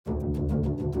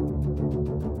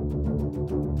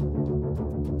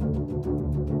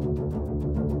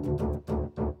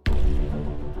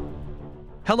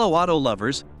Hello auto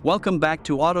lovers, welcome back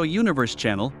to Auto Universe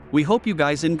channel. We hope you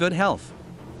guys in good health.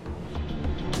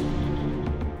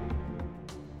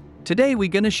 Today we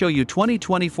gonna show you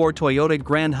 2024 Toyota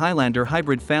Grand Highlander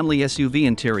Hybrid Family SUV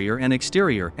interior and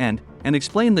exterior and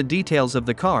explain the details of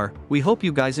the car. We hope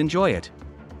you guys enjoy it.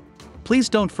 Please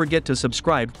don't forget to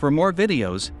subscribe for more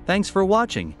videos. Thanks for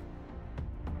watching.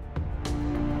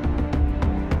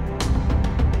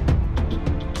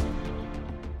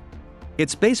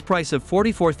 Its base price of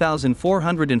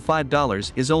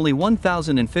 $44,405 is only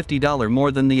 $1,050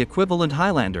 more than the equivalent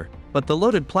Highlander, but the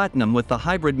loaded Platinum with the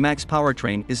Hybrid Max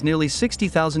powertrain is nearly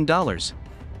 $60,000.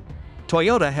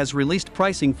 Toyota has released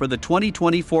pricing for the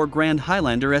 2024 Grand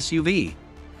Highlander SUV.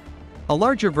 A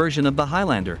larger version of the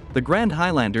Highlander, the Grand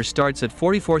Highlander starts at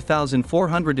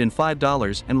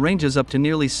 $44,405 and ranges up to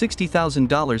nearly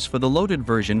 $60,000 for the loaded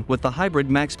version with the Hybrid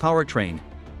Max powertrain.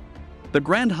 The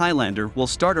Grand Highlander will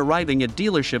start arriving at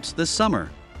dealerships this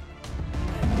summer.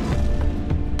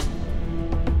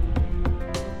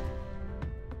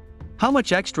 How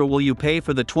much extra will you pay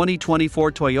for the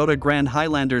 2024 Toyota Grand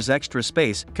Highlander's extra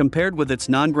space compared with its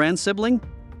non-Grand sibling?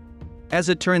 As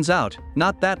it turns out,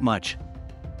 not that much.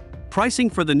 Pricing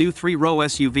for the new 3-row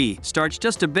SUV starts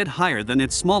just a bit higher than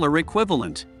its smaller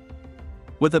equivalent.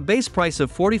 With a base price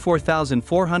of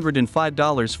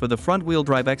 $44,405 for the front-wheel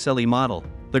drive XLE model,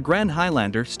 the Grand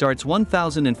Highlander starts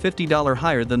 $1,050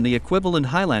 higher than the equivalent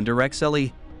Highlander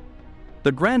XLE.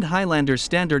 The Grand Highlander's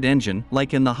standard engine,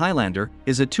 like in the Highlander,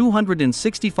 is a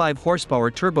 265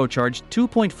 horsepower turbocharged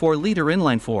 2.4-liter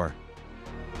inline-4.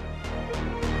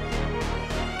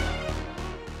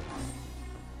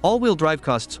 All-wheel drive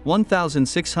costs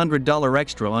 $1,600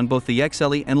 extra on both the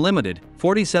XLE and Limited,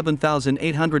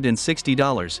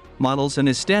 $47,860 models, and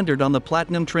is standard on the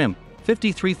Platinum trim,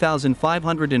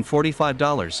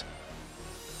 $53,545.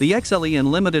 The XLE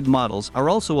and Limited models are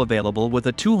also available with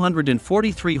a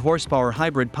 243 horsepower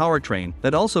hybrid powertrain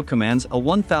that also commands a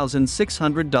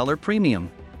 $1,600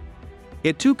 premium.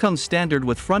 It too comes standard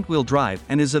with front-wheel drive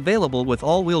and is available with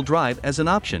all-wheel drive as an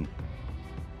option.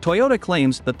 Toyota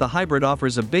claims that the hybrid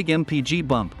offers a big MPG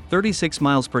bump, 36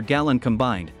 miles per gallon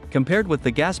combined, compared with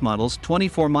the gas model's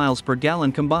 24 miles per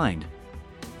gallon combined.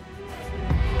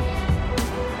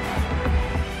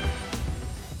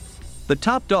 The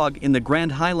top dog in the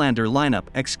Grand Highlander lineup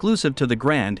exclusive to the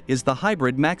Grand is the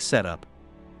Hybrid Max setup.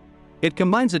 It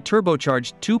combines a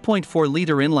turbocharged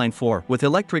 2.4-liter inline-4 with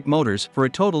electric motors for a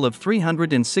total of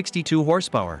 362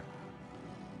 horsepower.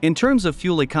 In terms of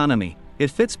fuel economy,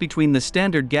 it fits between the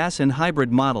standard gas and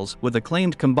hybrid models with a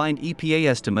claimed combined EPA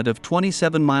estimate of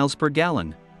 27 miles per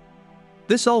gallon.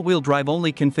 This all-wheel drive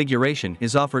only configuration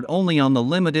is offered only on the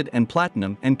Limited and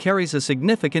Platinum and carries a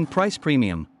significant price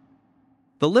premium.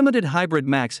 The Limited Hybrid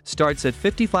Max starts at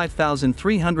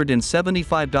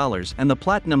 $55,375 and the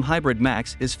Platinum Hybrid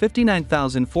Max is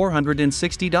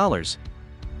 $59,460.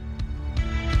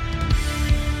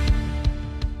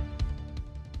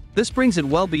 This brings it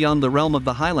well beyond the realm of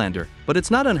the Highlander, but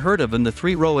it's not unheard of in the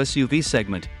 3-row SUV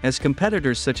segment, as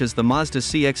competitors such as the Mazda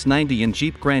CX-90 and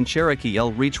Jeep Grand Cherokee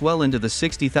L reach well into the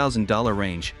 $60,000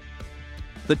 range.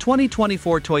 The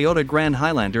 2024 Toyota Grand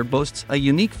Highlander boasts a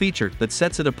unique feature that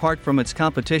sets it apart from its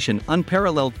competition: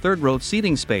 unparalleled third-row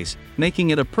seating space,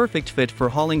 making it a perfect fit for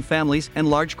hauling families and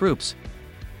large groups.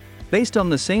 Based on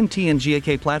the same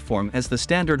TNGA platform as the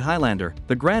standard Highlander,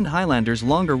 the Grand Highlander's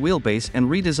longer wheelbase and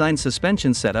redesigned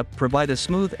suspension setup provide a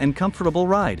smooth and comfortable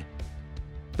ride.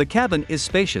 The cabin is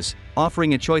spacious,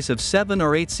 offering a choice of 7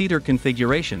 or 8-seater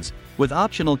configurations, with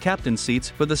optional captain seats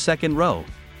for the second row.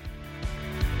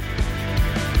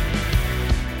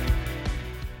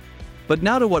 But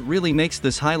now to what really makes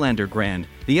this Highlander grand: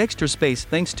 the extra space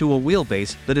thanks to a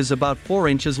wheelbase that is about 4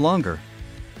 inches longer.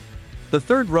 The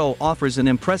third row offers an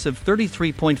impressive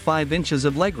 33.5 inches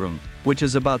of legroom, which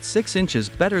is about 6 inches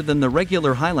better than the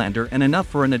regular Highlander and enough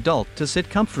for an adult to sit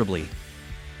comfortably.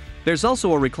 There's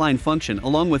also a recline function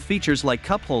along with features like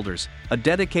cup holders, a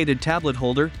dedicated tablet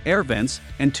holder, air vents,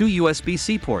 and 2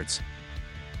 USB-C ports.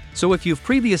 So if you've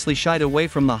previously shied away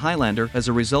from the Highlander as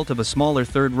a result of a smaller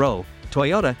third row,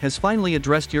 Toyota has finally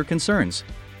addressed your concerns.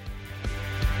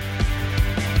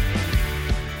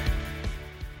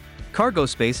 Cargo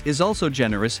space is also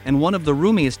generous and one of the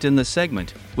roomiest in the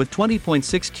segment, with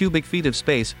 20.6 cubic feet of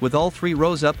space with all 3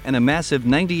 rows up and a massive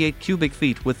 98 cubic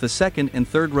feet with the second and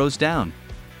third rows down.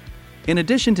 In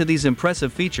addition to these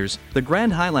impressive features, the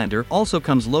Grand Highlander also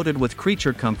comes loaded with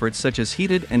creature comforts such as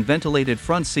heated and ventilated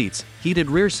front seats, heated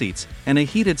rear seats, and a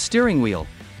heated steering wheel.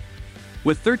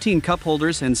 With 13 cup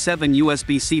holders and 7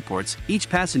 USB-C ports, each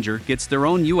passenger gets their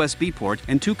own USB port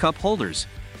and 2 cup holders.